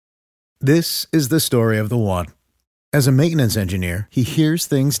This is the story of the one. As a maintenance engineer, he hears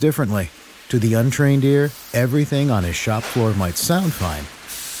things differently. To the untrained ear, everything on his shop floor might sound fine,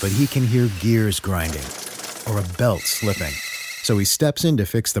 but he can hear gears grinding or a belt slipping. So he steps in to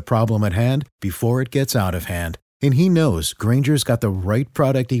fix the problem at hand before it gets out of hand. And he knows Grainger's got the right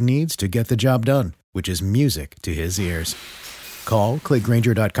product he needs to get the job done, which is music to his ears. Call, click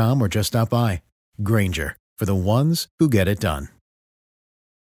Grainger.com, or just stop by. Grainger, for the ones who get it done.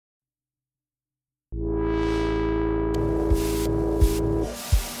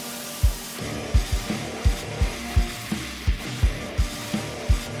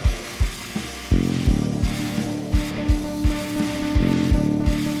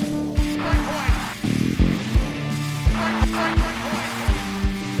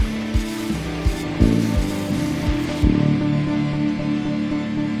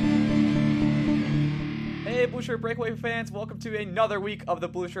 Hey, Blue Shirt Breakaway fans, welcome to another week of the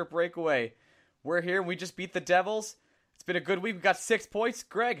Blue Shirt Breakaway. We're here and we just beat the Devils. It's been a good week. We got 6 points.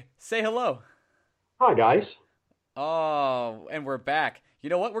 Greg, say hello. Hi, guys. Oh, and we're back. You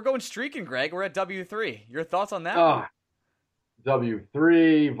know what? We're going streaking, Greg. We're at W3. Your thoughts on that?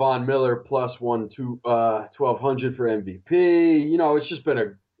 W3, Von Miller plus 1,200 for MVP. You know,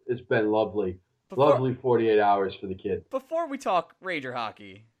 it's been lovely. Lovely 48 hours for the kid. Before we talk Ranger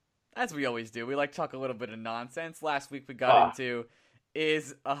hockey, as we always do, we like to talk a little bit of nonsense. Last week we got into,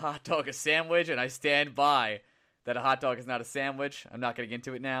 is a hot dog a sandwich? And I stand by that a hot dog is not a sandwich. I'm not getting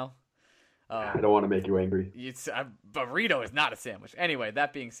into it now. I don't want to make you angry. A burrito is not a sandwich. Anyway,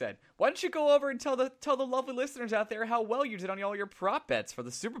 that being said, why don't you go over and tell the lovely listeners out there how well you did on all your prop bets for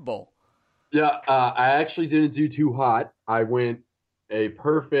the Super Bowl? Yeah, I actually didn't do too hot. I went a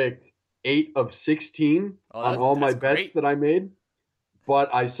perfect 8 of 16 on all my bets that I made.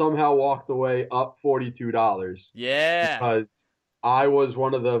 But I somehow walked away up $42. Yeah. Because I was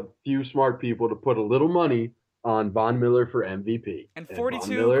one of the few smart people to put a little money on Von Miller for MVP. And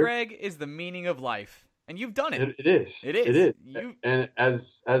 42, Greg, is the meaning of life. And you've done it. It is. It is. It is. And as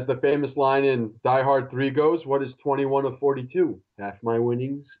the famous line in Die Hard 3 goes, what is 21 of 42? Half my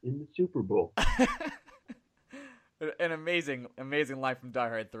winnings in the Super Bowl. An amazing line from Die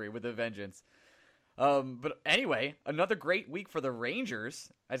Hard 3 with a vengeance. But anyway, another great week for the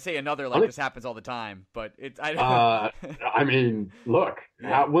Rangers. I'd say another, like this happens all the time, but I mean, look,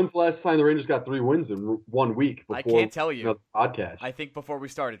 when's the last time the Rangers got 3 wins in 1 week? I can't tell you. The podcast. I think before we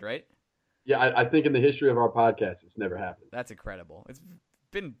started, right? Yeah, I think in the history of our podcast, it's never happened. That's incredible. It's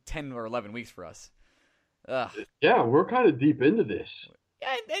been 10 or 11 weeks for us. Yeah, we're kind of deep into this.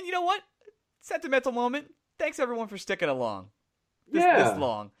 And you know what? Sentimental moment. Thanks everyone for sticking along. This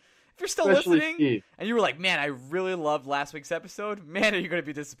long. If you're still listening Steve. And you were like, man, I really loved last week's episode, man, are you going to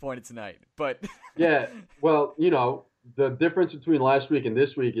be disappointed tonight? But yeah, well, you know, the difference between last week and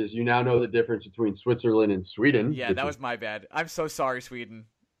this week is you now know the difference between Switzerland and Sweden. Yeah, that was my bad. I'm so sorry, Sweden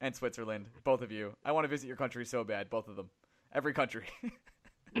and Switzerland, both of you. I want to visit your country so bad, both of them. Every country.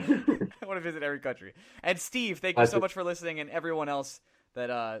 I want to visit every country. And Steve, thank you so much for listening, and everyone else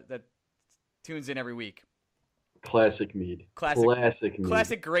that tunes in every week. Classic Mead.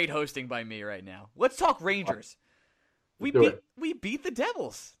 Classic great hosting by me right now. Let's talk Rangers. We beat the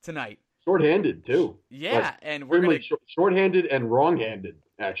Devils tonight. Short-handed, too. Yeah, and we're going to... Short-handed and wrong-handed,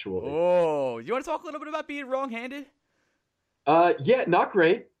 actually. Oh, you want to talk a little bit about being wrong-handed? Yeah, not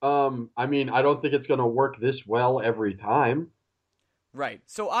great. I mean, I don't think it's going to work this well every time. Right.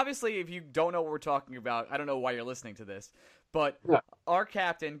 So, obviously, if you don't know what we're talking about, I don't know why you're listening to this, but our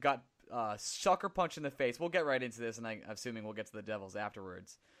captain got... sucker punch in the face. We'll get right into this, and I'm assuming we'll get to the Devils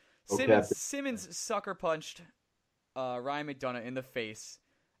afterwards. Simmons sucker punched Ryan McDonagh in the face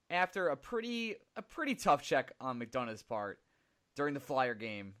after a pretty tough check on McDonough's part during the Flyer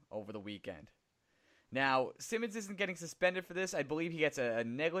game over the weekend. Now, Simmons isn't getting suspended for this. I believe he gets a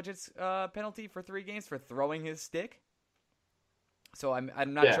negligence penalty for 3 games for throwing his stick. So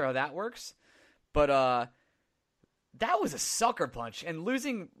I'm not sure how that works, but that was a sucker punch, and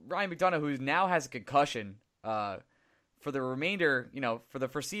losing Ryan McDonagh, who now has a concussion for the remainder, for the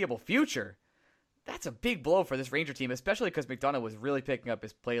foreseeable future, that's a big blow for this Ranger team, especially because McDonagh was really picking up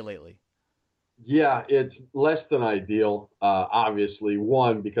his play lately. Yeah, it's less than ideal, obviously.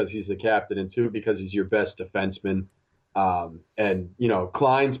 1, because he's the captain, and 2, because he's your best defenseman. And,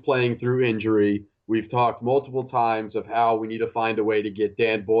 Klein's playing through injury. We've talked multiple times of how we need to find a way to get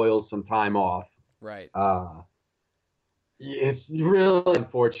Dan Boyle some time off. Right. It's really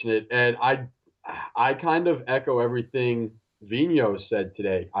unfortunate, and I kind of echo everything Vigneault said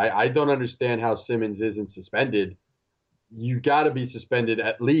today. I don't understand how Simmons isn't suspended. You got to be suspended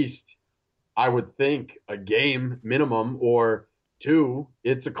at least, I would think, a game minimum, or 2,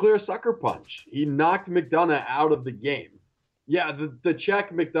 it's a clear sucker punch. He knocked McDonough out of the game. Yeah, the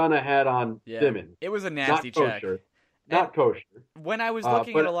check McDonough had on Simmons. It was a nasty check. Not kosher. When I was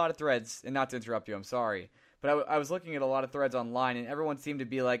looking at a lot of threads, and not to interrupt you, I'm sorry, but I was looking at a lot of threads online, and everyone seemed to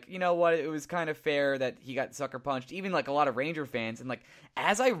be like, you know what, it was kind of fair that he got sucker punched, even like a lot of Ranger fans. And like,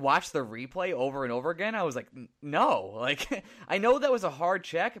 as I watched the replay over and over again, I was like, no, like, I know that was a hard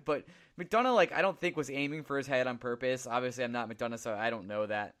check, but McDonough, like, I don't think was aiming for his head on purpose. Obviously, I'm not McDonough, so I don't know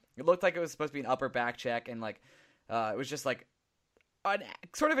that. It looked like it was supposed to be an upper back check, and like, it was just like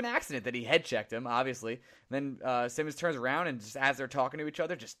sort of an accident that he head checked him, obviously. And then Simmons turns around and just as they're talking to each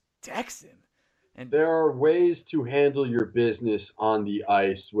other, just decks him. And there are ways to handle your business on the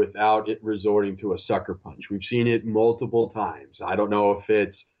ice without it resorting to a sucker punch. We've seen it multiple times. I don't know if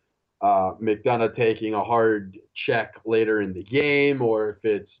it's McDonough taking a hard check later in the game or if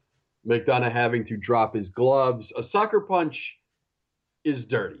it's McDonough having to drop his gloves. A sucker punch is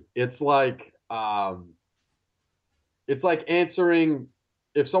dirty. It's like answering,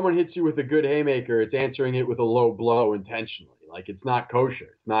 if someone hits you with a good haymaker, it's answering it with a low blow intentionally. Like, it's not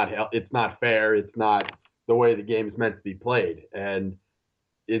kosher. It's not fair. It's not the way the game is meant to be played. And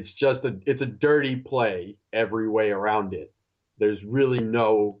it's a dirty play every way around it. There's really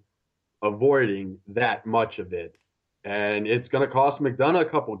no avoiding that much of it. And it's going to cost McDonough a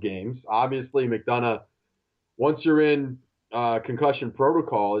couple games. Obviously, McDonough, once you're in concussion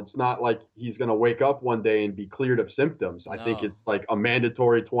protocol, it's not like he's going to wake up one day and be cleared of symptoms. I think it's like a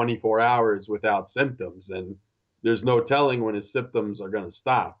mandatory 24 hours without symptoms, and there's no telling when his symptoms are going to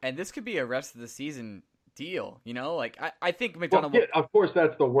stop. And this could be a rest of the season deal, you know? Like, I think McDonough will... Of course,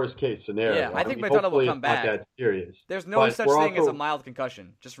 that's the worst case scenario. Yeah, I think McDonough will come back. Not that serious. There's no such thing as a mild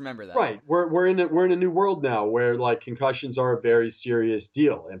concussion. Just remember that. Right. We're in a new world now where, like, concussions are a very serious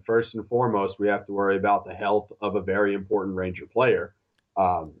deal. And first and foremost, we have to worry about the health of a very important Ranger player.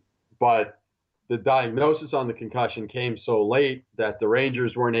 But the diagnosis on the concussion came so late that the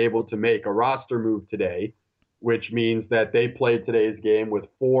Rangers weren't able to make a roster move today, which means that they played today's game with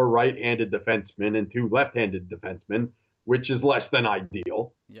 4 right-handed defensemen and 2 left-handed defensemen, which is less than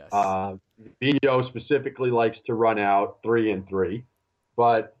ideal. Yes. Vigneault specifically likes to run out 3-3.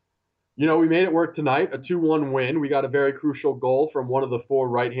 But, you know, we made it work tonight, a 2-1 win. We got a very crucial goal from one of the 4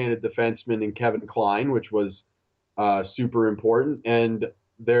 right-handed defensemen in Kevin Klein, which was super important. And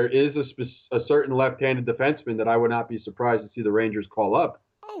there is a certain left-handed defenseman that I would not be surprised to see the Rangers call up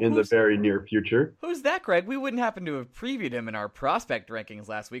in the very near future. Who's that, Greg? We wouldn't happen to have previewed him in our prospect rankings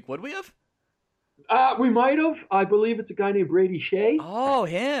last week, would we have? We might have. I believe it's a guy named Brady Shea. Oh,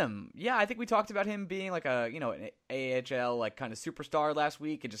 him. Yeah, I think we talked about him being like an AHL like kind of superstar last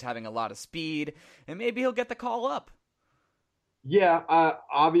week and just having a lot of speed, and maybe he'll get the call up. Yeah,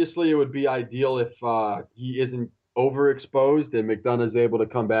 obviously it would be ideal if he isn't overexposed and McDonough is able to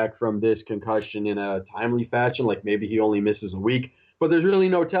come back from this concussion in a timely fashion, like maybe he only misses a week. But there's really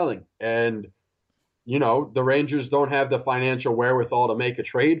no telling. And, you know, the Rangers don't have the financial wherewithal to make a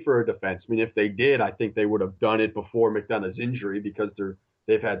trade for a defenseman. If they did, I think they would have done it before McDonough's injury because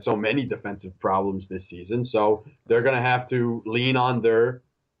they've had so many defensive problems this season. So they're going to have to lean on their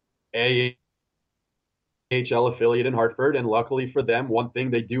AHL affiliate in Hartford. And luckily for them, one thing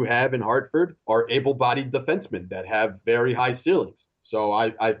they do have in Hartford are able-bodied defensemen that have very high ceilings. So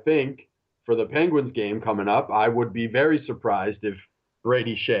I think for the Penguins game coming up, I would be very surprised if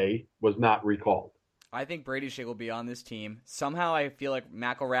Brady Shea was not recalled. I think Brady Shea will be on this team. Somehow I feel like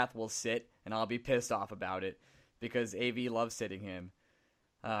McElrath will sit, and I'll be pissed off about it because AV loves sitting him.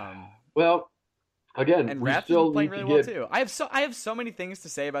 Well, again, and Rath's been playing really well too. I have so many things to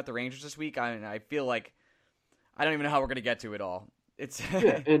say about the Rangers this week. I feel like I don't even know how we're going to get to it all. It's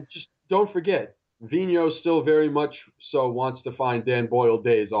and just don't forget, Vigneault still very much so wants to find Dan Boyle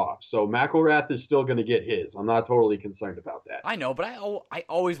days off. So McElrath is still going to get his. I'm not totally concerned about that. I know, but I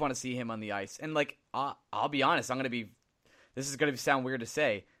always want to see him on the ice. And, like, I'll be honest, this is going to sound weird to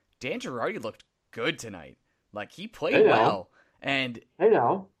say, Dan Girardi looked good tonight. Like, he played well. And he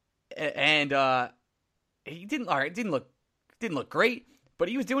didn't look great, but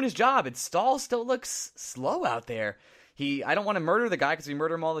he was doing his job. And Stahl still looks slow out there. I don't want to murder the guy because we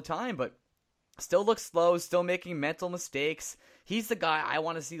murder him all the time, but still looks slow, still making mental mistakes. He's the guy I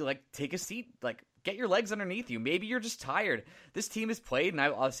want to see, like, take a seat, like, get your legs underneath you. Maybe you're just tired. This team has played, and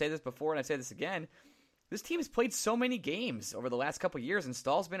I'll say this before and I say this again, this team has played so many games over the last couple of years, and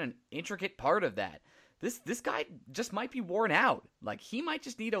Stahl's been an intricate part of that. This guy just might be worn out. Like, he might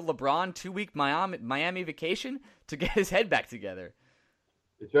just need a LeBron 2-week Miami vacation to get his head back together.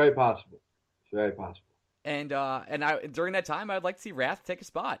 It's very possible. It's very possible. And during that time, I'd like to see Rath take a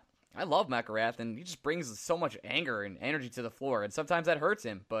spot. I love McElrath, and he just brings so much anger and energy to the floor, and sometimes that hurts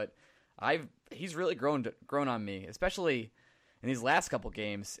him. But he's really grown on me, especially in these last couple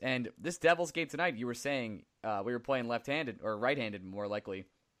games. And this Devils game tonight, you were saying we were playing left-handed or right-handed more likely,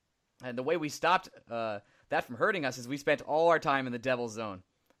 and the way we stopped that from hurting us is we spent all our time in the Devils zone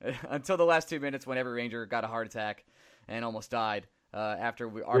until the last 2 minutes when every Ranger got a heart attack and almost died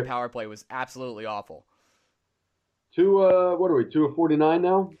after our power play was absolutely awful. What are we, 2 of 49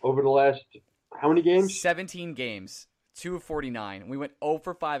 now over the last, how many games? 17 games, 2 of 49. We went 0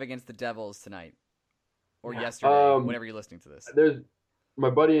 for 5 against the Devils tonight, or yesterday, whenever you're listening to this. There's my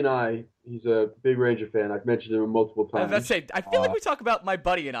buddy and I, he's a big Ranger fan. I've mentioned him multiple times. I feel like we talk about my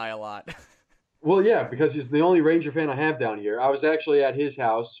buddy and I a lot. Well, yeah, because he's the only Ranger fan I have down here. I was actually at his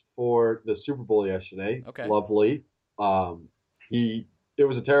house for the Super Bowl yesterday. Okay. Lovely. It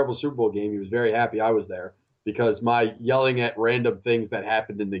was a terrible Super Bowl game. He was very happy I was there because my yelling at random things that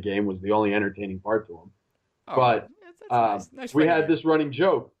happened in the game was the only entertaining part to him. Oh, but that's nice we had this running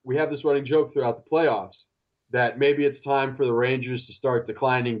joke. We have this running joke throughout the playoffs that maybe it's time for the Rangers to start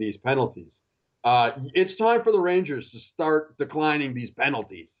declining these penalties. It's time for the Rangers to start declining these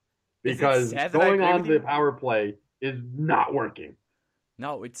penalties because going on the power play is not working.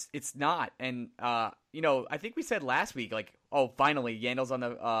 No, it's not. And I think we said last week, like, oh, finally Yandel's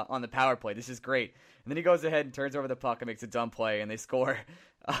on the power play. This is great. And then he goes ahead and turns over the puck and makes a dumb play, and they score.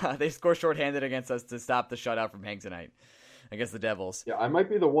 They score shorthanded against us to stop the shutout from Hank tonight against the Devils. Yeah, I might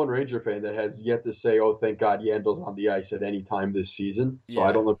be the one Ranger fan that has yet to say, "Oh, thank God Yandel's on the ice at any time this season." So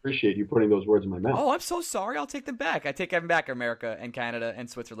I don't appreciate you putting those words in my mouth. Oh, I'm so sorry. I'll take them back. I take them back, America and Canada and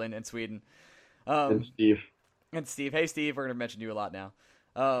Switzerland and Sweden. And Steve. And Steve. Hey, Steve. We're gonna mention you a lot now.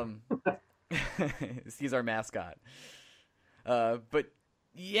 He's our mascot. But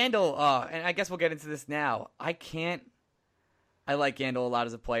Yandel, and I guess we'll get into this now. I like Yandel a lot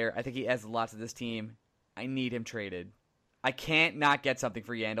as a player. I think he adds a lot to this team. I need him traded. I can't not get something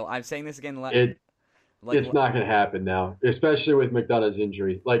for Yandel. I'm saying this again. It's not going to happen now, especially with McDonough's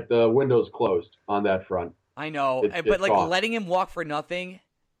injury. Like, the window's closed on that front. I know, but like letting him walk for nothing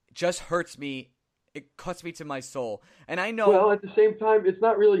just hurts me. It cuts me to my soul. And I know. Well, at the same time, it's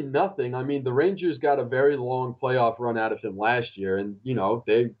not really nothing. I mean, the Rangers got a very long playoff run out of him last year, and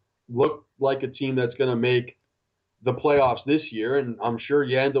they look like a team that's going to make the playoffs this year, and I'm sure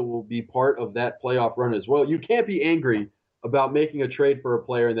Yandel will be part of that playoff run as well. You can't be angry about making a trade for a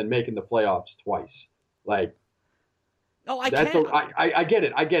player and then making the playoffs twice. Like, no, I can't. I get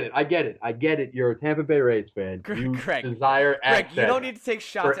it. I get it. You're a Tampa Bay Rays fan. You desire access. Greg, you don't need to take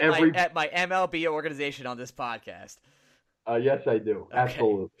shots at my MLB organization on this podcast. Yes, I do. Okay,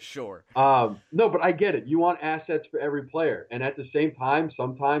 absolutely. Sure. No, but I get it. You want assets for every player. And at the same time,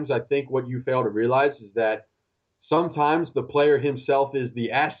 sometimes I think what you fail to realize is that sometimes the player himself is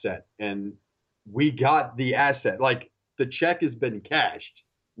the asset. And we got the asset. Like, the check has been cashed.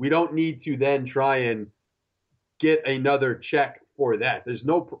 We don't need to then try and get another check for that. There's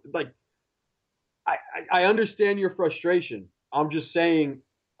no, like, I understand your frustration. I'm just saying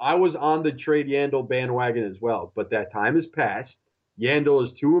I was on the trade Yandel bandwagon as well, but that time has passed. Yandel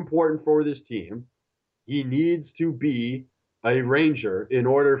is too important for this team. He needs to be a Ranger in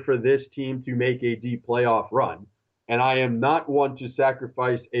order for this team to make a deep playoff run. And I am not one to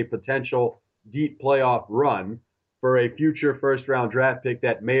sacrifice a potential deep playoff run for a future first-round draft pick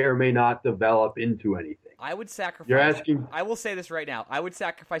that may or may not develop into anything. I would sacrifice. You're asking. I will say this right now. I would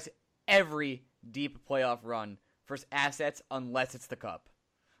sacrifice every deep playoff run for assets unless it's the Cup.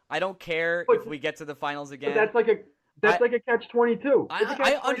 I don't care if we get to the finals again. But that's like a catch-22.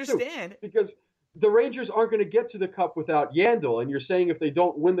 I understand because the Rangers aren't going to get to the Cup without Yandel, and you're saying if they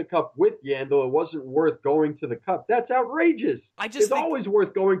don't win the Cup with Yandel, it wasn't worth going to the Cup. That's outrageous. It's always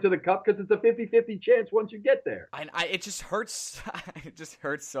worth going to the Cup because it's a 50-50 chance once you get there. It just hurts. It just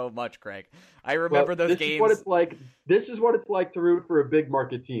hurts so much, Craig. I remember those games. This is what it's like to root for a big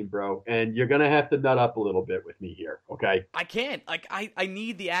market team, bro, and you're going to have to nut up a little bit with me here, okay? I can't. Like, I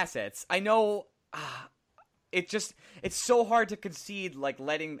need the assets. I know. It's so hard to concede, like,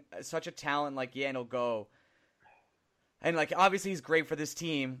 letting such a talent like Yandel go. And, like, obviously he's great for this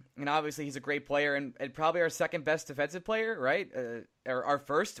team, and obviously he's a great player, and probably our second best defensive player, right? Or our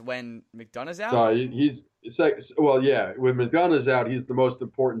first when McDonough's out. When McDonough's out, he's the most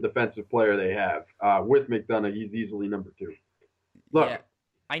important defensive player they have. With McDonough, he's easily number 2. Look. Yeah.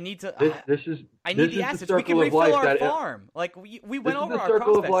 I need to. I need the assets. We can refill our farm. Like we went over our prospects. This is the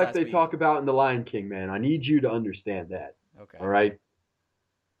circle of life they talk about in The Lion King, man. I need you to understand that. Okay. All right.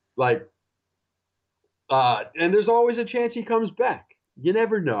 Like, and there's always a chance he comes back. You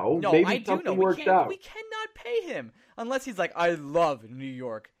never know. No, maybe I do know. Works out. We cannot pay him unless he's like, I love New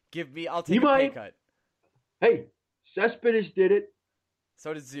York. I'll take a pay cut. Hey, Cespedes did it.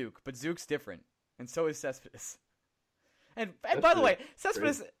 So did Zook, but Zook's different, and so is Cespedes. And by the way,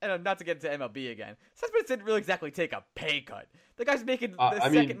 Cespedes, and not to get into MLB again, Cespedes didn't really exactly take a pay cut. The guy's making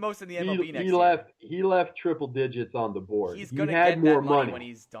second most in the MLB next year. He left triple digits on the board. He's going to get more that money when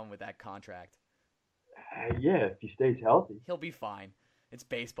he's done with that contract. Yeah, if he stays healthy. He'll be fine. It's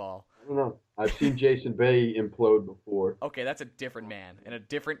baseball. I don't know. I've seen Jason Bay implode before. Okay, that's a different man and a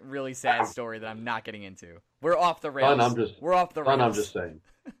different, really sad story that I'm not getting into. We're off the rails. We're off the rails. I'm just saying.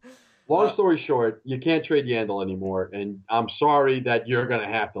 Long story short, you can't trade Yandle anymore, and I'm sorry that you're going to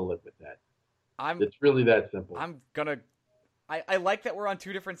have to live with that. It's really that simple. I like that we're on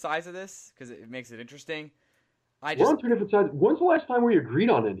two different sides of this because it makes it interesting. We're on two different sides. When's the last time we agreed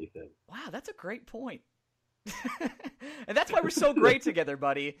on anything? Wow, that's a great point. And that's why we're so great together,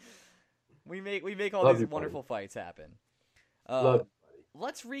 buddy. We make all these wonderful fights happen.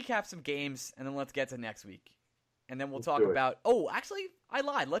 Let's recap some games, and then let's get to next week. And then we'll talk about... Oh, actually, I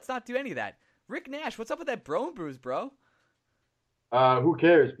lied. Let's not do any of that. Rick Nash, what's up with that bro and bruise, bro? Who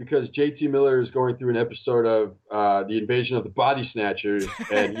cares? Because JT Miller is going through an episode of The Invasion of the Body Snatchers,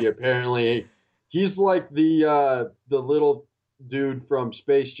 and he's like the little dude from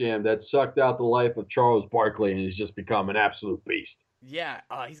Space Jam that sucked out the life of Charles Barkley and has just become an absolute beast. Yeah,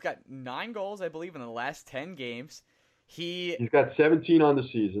 he's got 9 goals, I believe, in the last 10 games. He's got 17 on the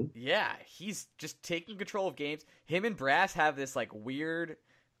season. Yeah, he's just taking control of games. Him and Brass have this like weird,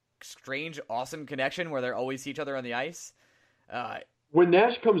 strange, awesome connection where they always see each other on the ice. When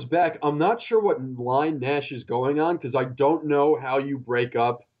Nash comes back, I'm not sure what line Nash is going on because I don't know how you break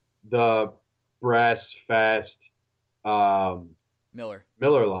up the Brass Fast Miller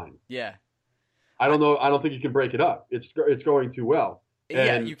line. Yeah. I don't know. I don't think you can break it up. It's going too well.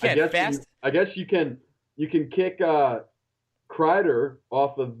 And you can. I guess you can kick Kreider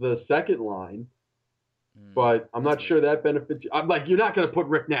off of the second line, but I'm not sure that benefits you. I'm like, you're not going to put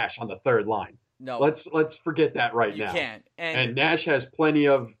Rick Nash on the third line. No. Let's forget that now. You can't. And Nash has plenty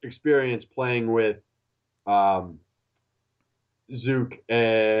of experience playing with Zook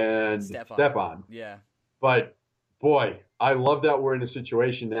and Stepan. Yeah. But boy, I love that we're in a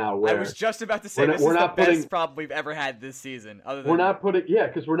situation now where I was just about to say this is the best problem we've ever had this season. Because we're not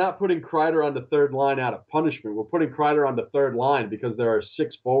putting Kreider on the third line out of punishment. We're putting Kreider on the third line because there are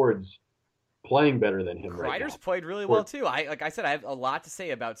 6 forwards playing better than him. Kreider's played really well too. Like I said, I have a lot to say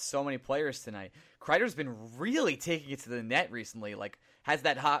about so many players tonight. Kreider's been really taking it to the net recently. Like has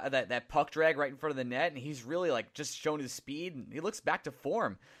that puck drag right in front of the net, and he's really like just shown his speed, and he looks back to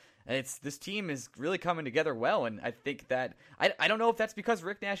form. And this team is really coming together well, and I think that I don't know if that's because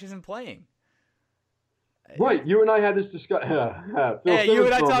Rick Nash isn't playing. Right, you and I had this discussion. Yeah, you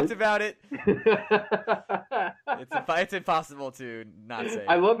and I talked about it. It's impossible to not say.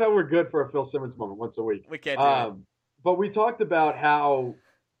 I love how we're good for a Phil Simmons moment once a week. We can't do it. But we talked about how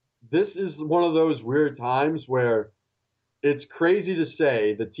this is one of those weird times where it's crazy to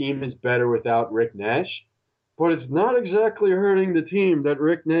say the team is better without Rick Nash. But it's not exactly hurting the team that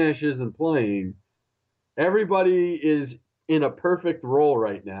Rick Nash isn't playing. Everybody is in a perfect role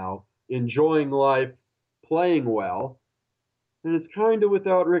right now, enjoying life, playing well, and it's kind of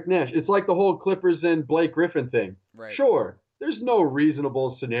without Rick Nash. It's like the whole Clippers and Blake Griffin thing. Right. Sure, there's no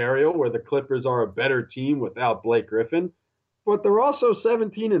reasonable scenario where the Clippers are a better team without Blake Griffin, but they're also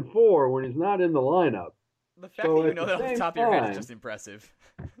 17-4 when he's not in the lineup. The fact that you know that off the top of your head is just impressive.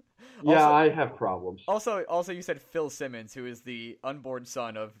 Yeah, I have problems. Also, you said Phil Simmons, who is the unborn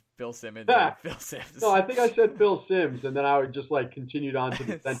son of Bill Simmons. Phil Sims. No, I think I said Phil Sims, and then I would just continued on to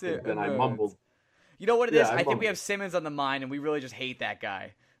the sentence, and I mumbled. You know what it is? I think we have Simmons on the mind, and we really just hate that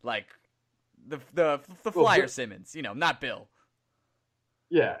guy. Like the flyer Simmons, not Bill.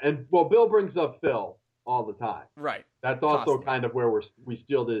 Yeah, and Bill brings up Phil all the time. Right. That's also kind of where we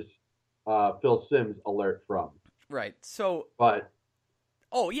steal this Phil Sims alert from. Right. So. But.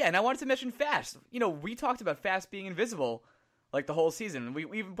 Oh, yeah, and I wanted to mention Fast. We talked about Fast being invisible like the whole season. We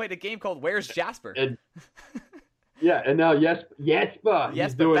even played a game called Where's Jasper? And now Jesper.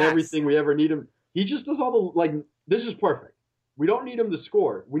 He's doing everything we ever need him. He just does all the, this is perfect. We don't need him to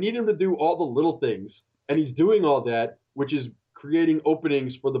score. We need him to do all the little things. And he's doing all that, which is creating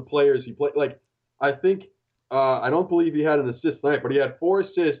openings for the players he plays. I think, I don't believe he had an assist tonight, but he had 4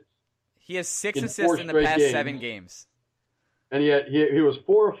 assists. He has 6 assists in the past 7 games. And he was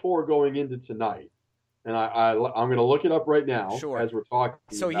 4 of 4 going into tonight, and I'm going to look it up right now as we're talking.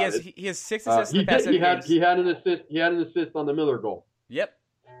 So he has 6 assists in the past 7 games. He had an assist. He had an assist on the Miller goal. Yep,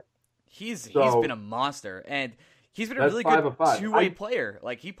 he's been a monster, and he's been a really good two-way player.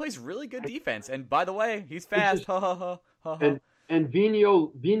 He plays really good defense, and by the way, he's fast. And and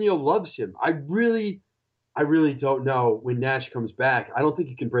Vino loves him. I really don't know when Nash comes back. I don't think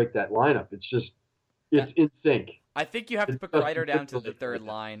he can break that lineup. It's in sync. I think you have to put Kreider down to the third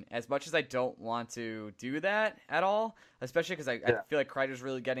line. As much as I don't want to do that at all, especially because I feel like Kreider's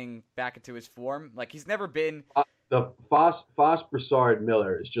really getting back into his form. Like, he's never been. The Foss, Brassard,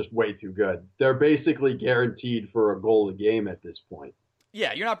 Miller is just way too good. They're basically guaranteed for a goal a game at this point.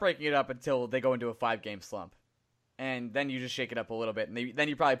 Yeah, you're not breaking it up until they go into a 5-game slump. And then you just shake it up a little bit, and then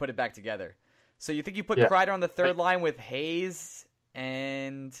you probably put it back together. So you think you put Kreider on the third line with Hayes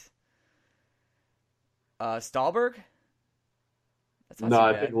and Stahlberg?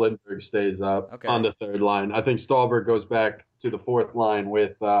 I think Lindbergh stays up on the third line. I think Stahlberg goes back to the fourth line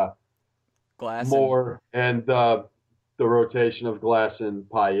with Glass Moore and the rotation of Glass and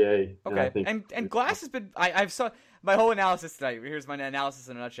Payet. Okay, and Glass has been. I've saw my whole analysis tonight. Here's my analysis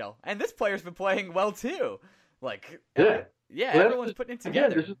in a nutshell. And this player's been playing well too. Like, everyone's putting it together.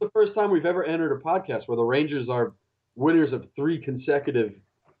 Again, this is the first time we've ever entered a podcast where the Rangers are winners of 3 consecutive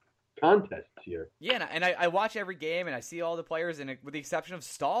contests here. Yeah, and I watch every game and I see all the players, and with the exception of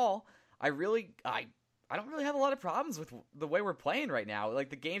Stahl, I don't really have a lot of problems with the way we're playing right now. Like,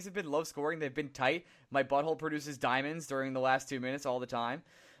 the games have been low scoring, they've been tight. My butthole produces diamonds during the last 2 minutes all the time,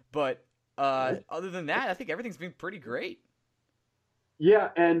 but other than that, I think everything's been pretty great. Yeah,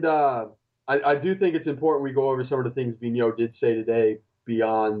 and I do think it's important we go over some of the things Vigneault did say today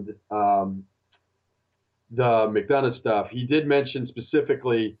beyond the McDonough stuff. He did mention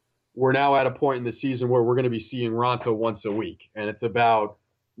specifically we're now at a point in the season where we're going to be seeing Raanta once a week, and it's about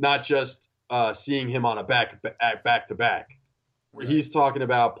not just seeing him on a back-to-back. Right. He's talking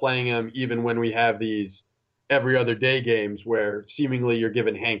about playing him even when we have these every other day games where seemingly you're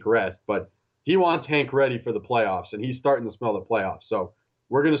giving Hank rest, but he wants Hank ready for the playoffs, and he's starting to smell the playoffs. So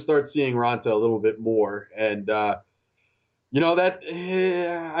we're going to start seeing Raanta a little bit more. And, I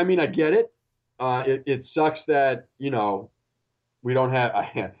get it. It sucks that, we don't have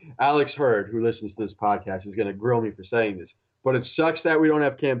Alex Hurd, who listens to this podcast, is going to grill me for saying this, but it sucks that we don't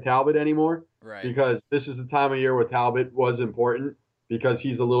have Cam Talbot anymore. Right. Because this is the time of year where Talbot was important because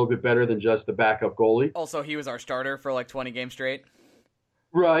he's a little bit better than just a backup goalie. Also, he was our starter for like 20 games straight.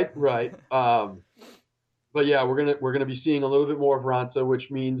 Right. But yeah, we're gonna be seeing a little bit more of Raanta, which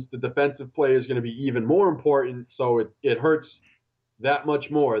means the defensive play is going to be even more important. So it hurts that much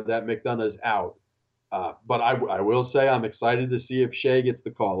more that McDonough is out. But I will say I'm excited to see if Shea gets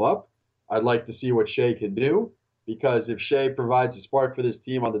the call up. I'd like to see what Shea can do, because if Shea provides a spark for this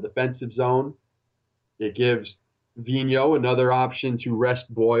team on the defensive zone, it gives Vigneault another option to rest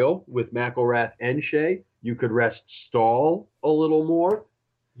Boyle with McElrath and Shea. You could rest Stahl a little more.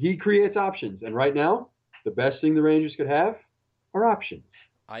 He creates options, and right now, the best thing the Rangers could have are options.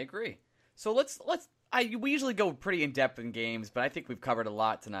 I agree. So we usually go pretty in depth in games, but I think we've covered a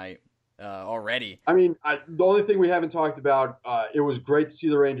lot tonight already. I mean, the only thing we haven't talked about, it was great to see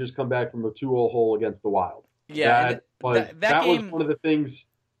the Rangers come back from a 2-0 hole against the Wild. Yeah, that was one of the things.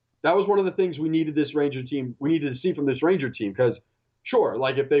 That was one of the things we needed to see from this Ranger team. Because sure,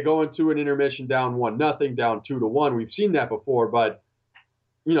 like if they go into an intermission down 1-0, down 2-1, we've seen that before. But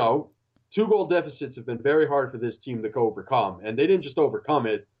 2-goal deficits have been very hard for this team to overcome, and they didn't just overcome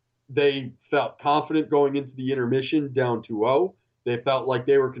it. They felt confident going into the intermission down 2-0. They felt like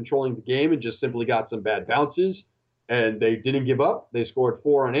they were controlling the game and just simply got some bad bounces, and they didn't give up. They scored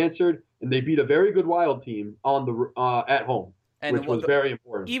 4 unanswered, and they beat a very good Wild team on the at home, which was very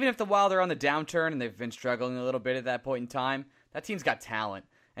important. Even if the Wild are on the downturn and they've been struggling a little bit at that point in time, that team's got talent.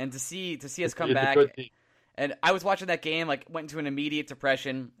 And to see us come back. And I was watching that game, went into an immediate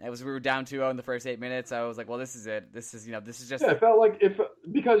depression. We were down 2-0 in the first 8 minutes. I was like, well, this is it. This is just. Yeah, it felt like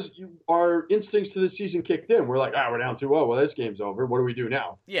because our instincts to the season kicked in. We're like, we're down 2-0. Well, this game's over. What do we do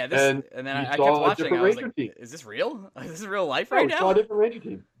now? Yeah, and then I kept watching. I was like, is this real? Is this real life right now? We saw a different Ranger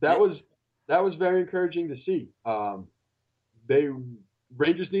team. That was very encouraging to see.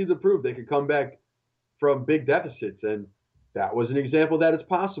 Rangers needed to prove they could come back from big deficits, and that was an example that it's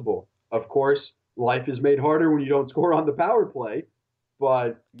possible. Of course, life is made harder when you don't score on the power play,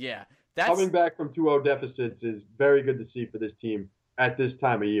 but coming back from 2-0 deficits is very good to see for this team at this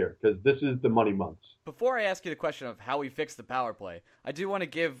time of year, because this is the money months. Before I ask you the question of how we fix the power play, I do want to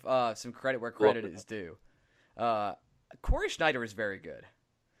give some credit where credit is due. Corey Schneider is very good,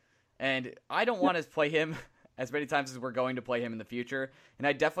 and I don't want to play him as many times as we're going to play him in the future, and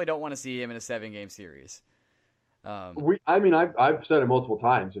I definitely don't want to see him in a 7-game series. I've said it multiple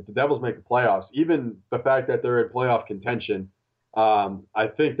times. If the Devils make the playoffs, even the fact that they're in playoff contention, I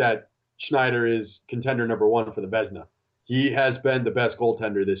think that Schneider is contender number 1 for the Vezina. He has been the best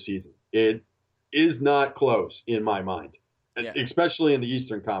goaltender this season. It is not close in my mind. Yeah. especially in the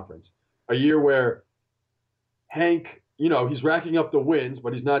Eastern Conference. A year where Hank, he's racking up the wins,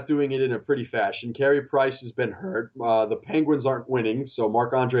 but he's not doing it in a pretty fashion. Carey Price has been hurt. The Penguins aren't winning, so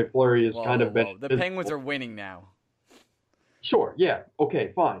Marc-Andre Fleury has been. The Penguins are winning now. Sure, yeah,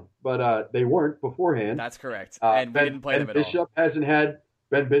 okay, fine, but they weren't beforehand. That's correct, and we didn't play them at all.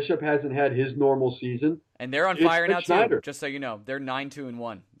 Ben Bishop hasn't had his normal season, and they're on fire now too. Just so you know, they're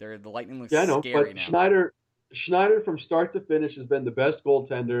 9-2-1. The Lightning look scary now. Schneider from start to finish has been the best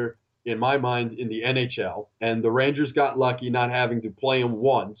goaltender in my mind in the NHL, and the Rangers got lucky not having to play him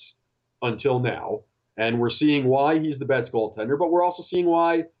once until now, and we're seeing why he's the best goaltender, but we're also seeing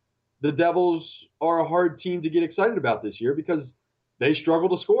why the Devils are a hard team to get excited about this year because they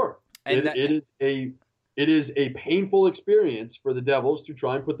struggle to score. It is a painful experience for the Devils to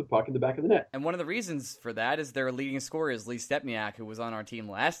try and put the puck in the back of the net. And one of the reasons for that is their leading scorer is Lee Stepniak, who was on our team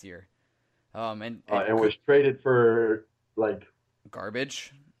last year. And was traded for,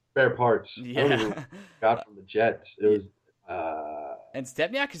 garbage. Spare parts. Yeah. Got from the Jets. It was... And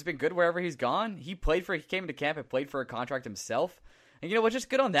Stepniak has been good wherever he's gone. He came to camp and played for a contract himself. And you know what? Just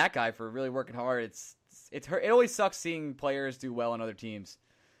good on that guy for really working hard. It always sucks seeing players do well on other teams,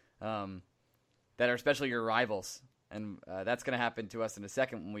 that are especially your rivals. And that's going to happen to us in a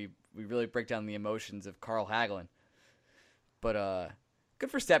second when we really break down the emotions of Carl Hagelin. But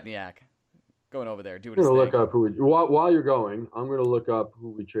good for Stepniak going over there doing his thing. I'm going to look up while you're going. I'm going to look up who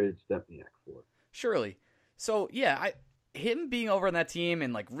we traded Stepniak for. Surely. So yeah, him being over on that team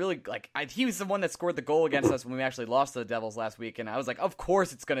and he was the one that scored the goal against us when we actually lost to the Devils last week, and I was like, of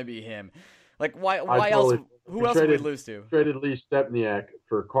course it's going to be him. Why else? Who else would we lose to? Traded Lee Stepniak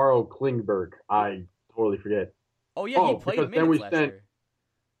for Carl Klingberg. I totally forget. Oh yeah, he played minutes last year.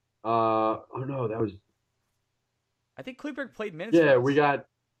 That was. I think Klingberg played minutes. Yeah, we got.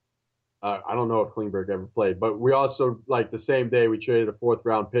 I don't know if Klingberg ever played, but we also the same day we traded a 4th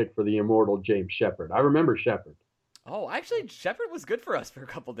round pick for the immortal James Shepherd. I remember Shepherd. Oh, actually, Shepherd was good for us for a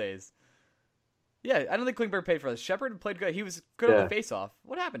couple days. Yeah, I don't think Klingberg paid for us. Shepherd played good. He was good on the face-off.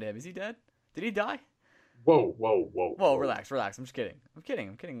 What happened to him? Is he dead? Did he die? Whoa. Whoa, relax. I'm just kidding. I'm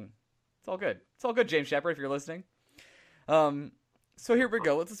kidding. It's all good. It's all good, James Shepherd, if you're listening. So here we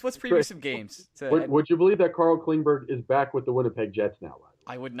go. Let's preview some games. Would you believe that Carl Klingberg is back with the Winnipeg Jets now?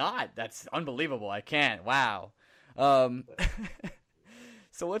 I would not. That's unbelievable. I can't. Wow.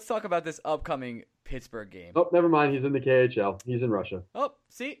 So let's talk about this upcoming Pittsburgh game. Oh, never mind. He's in the KHL. He's in Russia. Oh,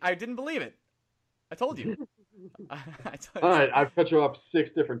 see? I didn't believe it. I told you. All right. I've cut you up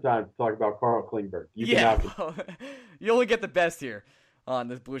 6 different times to talk about Carl Klingberg. You only get the best here on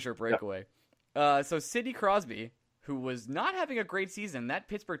this Blue Shirt Breakaway. So Sidney Crosby, who was not having a great season, that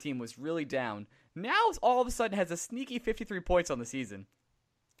Pittsburgh team was really down, now all of a sudden has a sneaky 53 points on the season.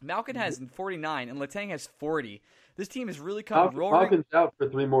 Malkin has 49, and Letang has 40. This team is really roaring. Malkin's out for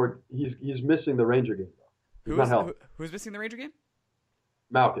 3 more. He's missing the Ranger game, though. Who's missing the Ranger game?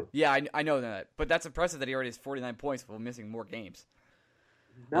 Malkin. Yeah, I know that. But that's impressive that he already has 49 points while missing more games.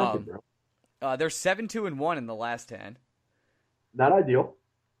 Malkin, bro. They're 7-2-1 in the last 10. Not ideal.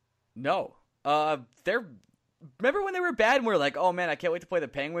 No. Remember when they were bad and we were like, oh man, I can't wait to play the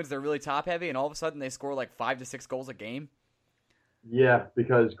Penguins. They're really top heavy, and all of a sudden they score 5 to 6 goals a game? Yeah,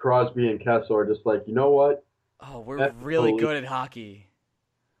 because Crosby and Kessel are just you know what? Oh, we're really good at hockey.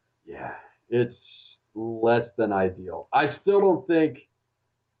 Yeah, it's less than ideal. I don't think.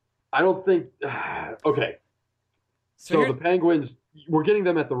 Okay. So the Penguins, we're getting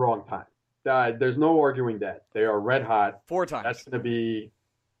them at the wrong time. There's no arguing that. They are red hot. 4 times. It's going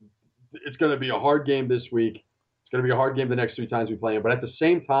to be a hard game this week. It's going to be a hard game the next 3 times we play them. But at the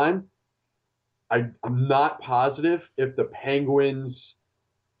same time, I'm not positive if the Penguins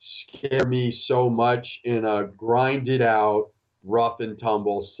scare me so much in a grinded out, rough and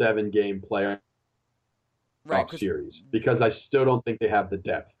tumble 7-game playoff series, because I still don't think they have the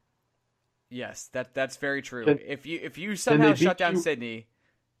depth. Yes, that's very true. If you somehow shut down Sydney,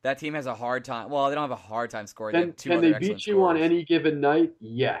 that team has a hard time. Well, they don't have a hard time scoring. Can they beat you on any given night?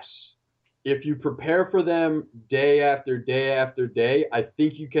 Yes. If you prepare for them day after day after day, I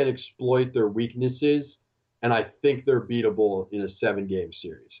think you can exploit their weaknesses, and I think they're beatable in a 7-game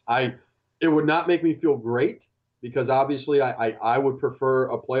series. It would not make me feel great, because obviously I would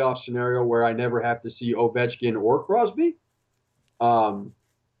prefer a playoff scenario where I never have to see Ovechkin or Crosby.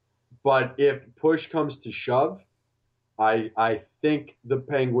 But if push comes to shove, I think the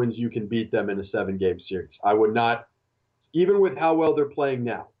Penguins, you can beat them in a 7-game series. I would not, even with how well they're playing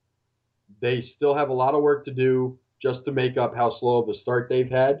now. They still have a lot of work to do just to make up how slow of a start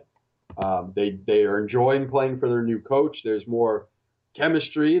they've had. They are enjoying playing for their new coach. There's more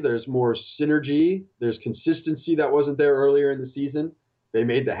chemistry. There's more synergy. There's consistency that wasn't there earlier in the season. They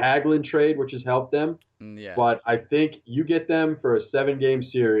made the Hagelin trade, which has helped them. Yeah. But I think you get them for a 7-game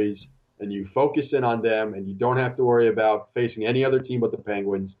series and you focus in on them and you don't have to worry about facing any other team but the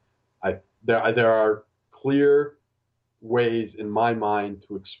Penguins. There are clear ways in my mind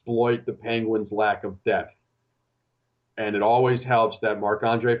to exploit the Penguins' lack of depth. And it always helps that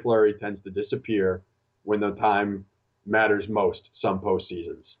Marc-Andre Fleury tends to disappear when the time matters most some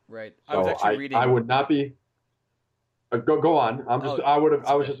postseasons. Right. So I was actually reading. I would not be. Go on. I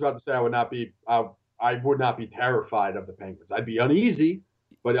was just about to say I would not be. I would not be terrified of the Penguins. I'd be uneasy,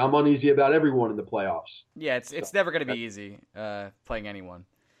 but I'm uneasy about everyone in the playoffs. Yeah, it's never going to be easy playing anyone.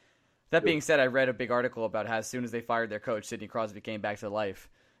 That being said, I read a big article about how as soon as they fired their coach, Sidney Crosby came back to life,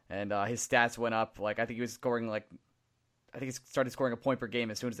 and his stats went up. Like I think he started scoring a point per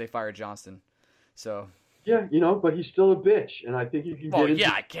game as soon as they fired Johnston. So yeah, but he's still a bitch, and I think you can.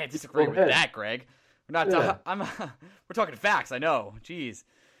 I can't disagree with that, Greg. We're not. We're talking facts. I know. Jeez.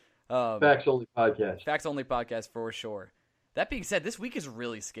 Facts only podcast. Facts only podcast for sure. That being said, this week is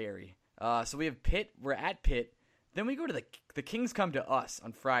really scary. So we have Pitt. We're at Pitt. Then we go to the Kings. Come to us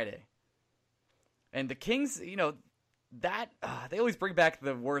on Friday. And the Kings, they always bring back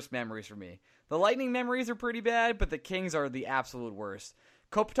the worst memories for me. The Lightning memories are pretty bad, but the Kings are the absolute worst.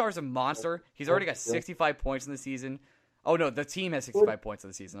 Kopitar's a monster. He's already got 65 points in the season. Oh, no, the team has 65 points in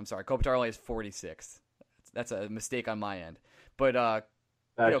the season. I'm sorry. Kopitar only has 46. That's a mistake on my end. But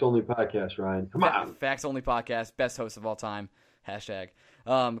Facts only podcast, Ryan. Come on. Facts only podcast. Best host of all time. Hashtag.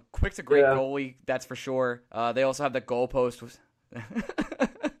 Quick's a great goalie, that's for sure. They also have the goalpost,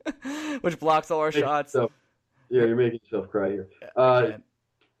 which blocks all our shots. You're making yourself cry here.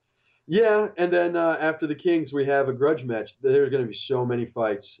 Yeah, and then after the Kings, we have a grudge match. There are going to be so many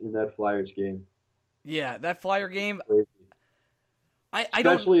fights in that Flyers game. Yeah, that Flyer game.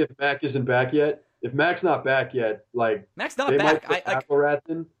 Especially if Mac isn't back yet. If Mac's not back yet, Mac's not back. I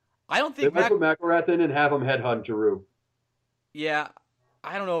don't think they might put McElrath in and have him headhunt Giroux. Yeah,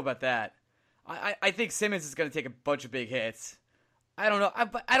 I don't know about that. I think Simmons is going to take a bunch of big hits. I don't know.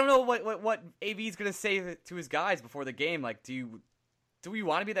 I don't know what AV is going to say to his guys before the game. Like, do we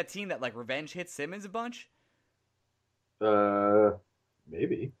want to be that team that revenge hits Simmons a bunch?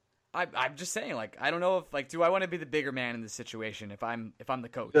 Maybe. I'm just saying. I don't know if do I want to be the bigger man in this situation if I'm the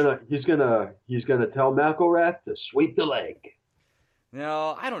coach? He's gonna tell McElrath to sweep the leg.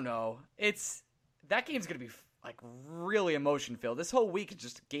 No, I don't know. That game's gonna be really emotion filled. This whole week is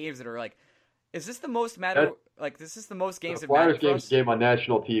just games that are is this the most matter? This is the most games that matter for us? Game on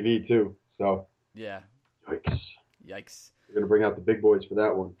national TV too. So yeah. Yikes. We're gonna bring out the big boys for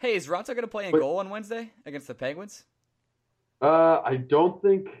that one. Hey, is Raanta gonna play in goal on Wednesday against the Penguins? I don't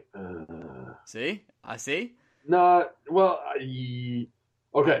think. See? I see. Nah. Well,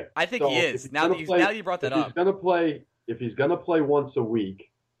 okay. I think he is. Now that you brought that up, if he's gonna play once a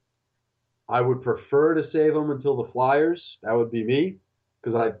week, I would prefer to save him until the Flyers. That would be me,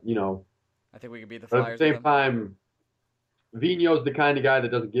 because I think we could beat the Flyers. At the same time, Vigneault's the kind of guy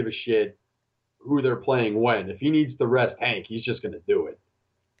that doesn't give a shit who they're playing when. If he needs to rest Hank, he's just gonna do it.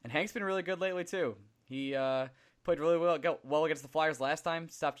 And Hank's been really good lately too. He played really well against the Flyers last time.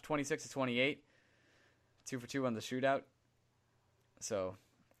 Stopped 26-28. 2 for 2 on the shootout. So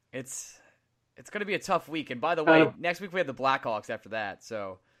it's going to be a tough week. And by the way, next week we have the Blackhawks after that.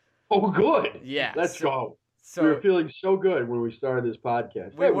 So good. Yeah. Let's go. So we were feeling so good when we started this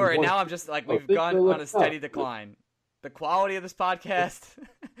podcast. We were, and now I'm just we've gone on a steady decline. The quality of this podcast,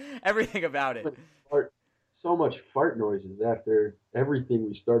 everything about it. So much fart noises after everything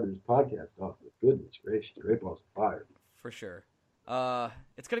we started this podcast off with. Goodness gracious, Great Balls of Fire. For sure.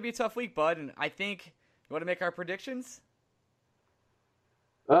 It's going to be a tough week, bud, and I think you want to make our predictions?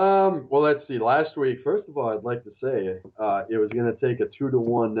 Well, let's see. Last week, first of all, I'd like to say it was going to take a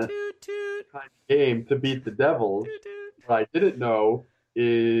 2-1 kind of game to beat the Devils. What I didn't know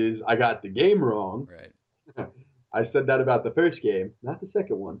is I got the game wrong. Right. I said that about the first game, not the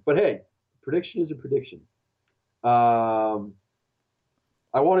second one. But hey, prediction is a prediction. I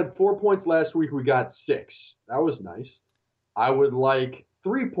wanted 4 points last week. We got 6. That was nice. I would like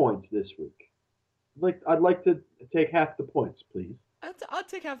 3 points this week. I'd like to take half the points, please. I'll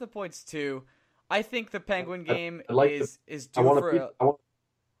take half the points too. I think the Penguin game is due for a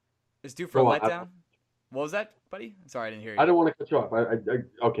letdown. What was that, buddy? Sorry, I didn't hear you. I don't want to cut you off.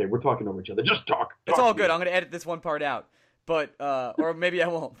 Okay, we're talking over each other. Just talk. It's all good. I'm going to edit this one part out, but or maybe I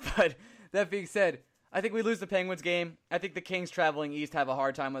won't. But that being said, I think we lose the Penguins game. I think the Kings traveling east have a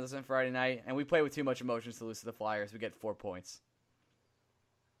hard time with us on Friday night, and we play with too much emotions to lose to the Flyers. We get 4 points.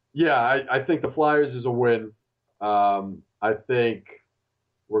 Yeah, I think the Flyers is a win. I think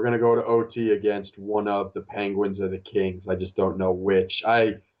we're going to go to OT against one of the Penguins or the Kings. I just don't know which.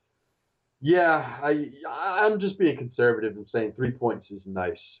 I'm just being conservative and saying 3 points is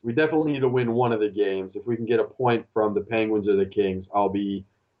nice. We definitely need to win one of the games. If we can get a point from the Penguins or the Kings, I'll be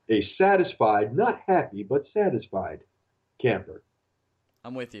a satisfied, not happy, but satisfied camper.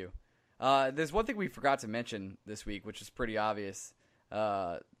 I'm with you. There's one thing we forgot to mention this week, which is pretty obvious.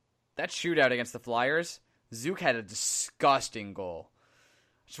 That shootout against the Flyers, Zook had a disgusting goal.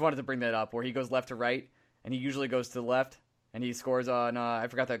 Just wanted to bring that up, where he goes left to right, and he usually goes to the left, and he scores on, I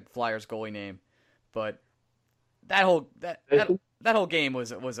forgot the Flyers goalie name, but that whole game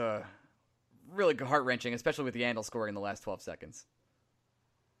was a really heart-wrenching, especially with Yandel scoring in the last 12 seconds.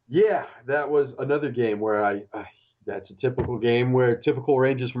 Yeah, that was another game where that's a typical game where typical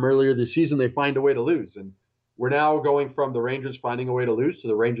Rangers from earlier this season, they find a way to lose. And we're now going from the Rangers finding a way to lose to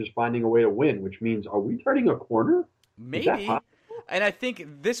the Rangers finding a way to win, which means, are we turning a corner? Maybe. And I think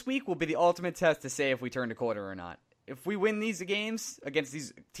this week will be the ultimate test to say if we turned a corner or not. If we win these games against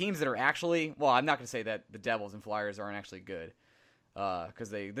these teams that are actually, well, I'm not going to say that the Devils and Flyers aren't actually good,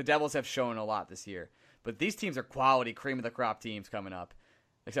 because the Devils have shown a lot this year. But these teams are quality, cream of the crop teams coming up,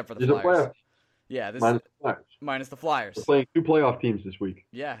 except for the Flyers. Yeah, minus the Flyers. We're playing 2 playoff teams this week.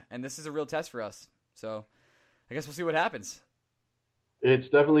 Yeah, and this is a real test for us. So I guess we'll see what happens. It's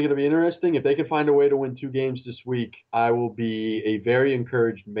definitely going to be interesting. If they can find a way to win 2 games this week, I will be a very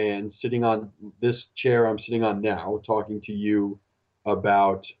encouraged man sitting on this chair I'm sitting on now, talking to you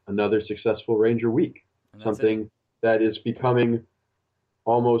about another successful Ranger week. Something that is becoming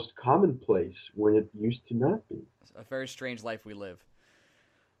almost commonplace when it used to not be. It's a very strange life we live.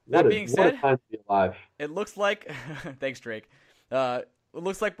 That being said, what a time to be alive. It looks like, thanks, Drake. It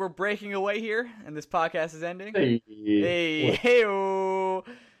looks like we're breaking away here, and this podcast is ending. Hey-o.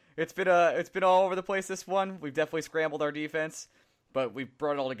 It's been all over the place, this one. We've definitely scrambled our defense, but we've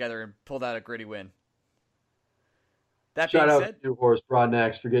brought it all together and pulled out a gritty win. That being said, shout out to Horace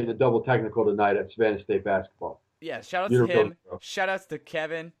Broadnax for getting a double technical tonight at Savannah State basketball. Yeah, shout outs to him. Shout outs to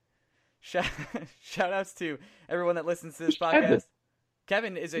Kevin. Shout outs to everyone that listens to this podcast.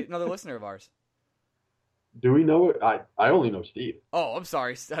 Kevin is another listener of ours. Do we know it? I only know Steve. Oh, I'm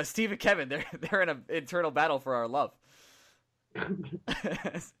sorry. Steve and Kevin, they're in an internal battle for our love.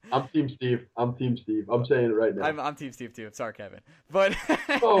 I'm Team Steve. I'm saying it right now. I'm Team Steve too. I'm sorry, Kevin. But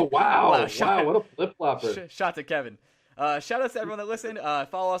oh wow, what a flip flopper! Shot to Kevin. Shout out to everyone that listened.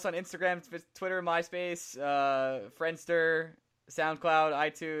 Follow us on Instagram, Twitter, MySpace, Friendster, SoundCloud,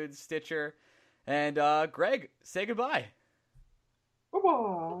 iTunes, Stitcher, and Greg, say goodbye.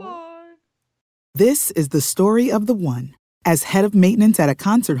 Bye-bye. Bye-bye. This is the story of the one. As head of maintenance at a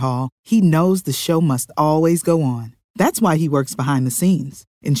concert hall, he knows the show must always go on. That's why he works behind the scenes,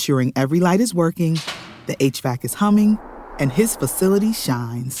 ensuring every light is working, the HVAC is humming, and his facility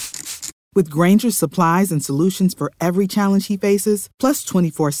shines. With Grainger's supplies and solutions for every challenge he faces, plus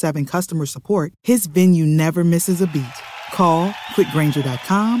 24/7 customer support, his venue never misses a beat. Call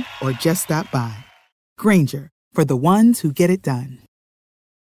quickgrainger.com or just stop by. Grainger, for the ones who get it done.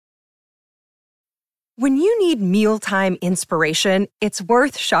 When you need mealtime inspiration, it's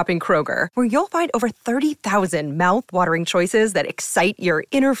worth shopping Kroger, where you'll find over 30,000 mouth-watering choices that excite your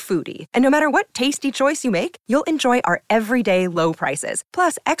inner foodie. And no matter what tasty choice you make, you'll enjoy our everyday low prices,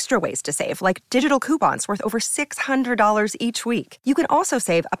 plus extra ways to save, like digital coupons worth over $600 each week. You can also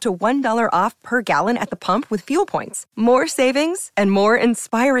save up to $1 off per gallon at the pump with fuel points. More savings and more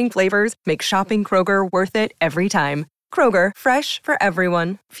inspiring flavors make shopping Kroger worth it every time. Kroger, fresh for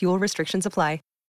everyone. Fuel restrictions apply.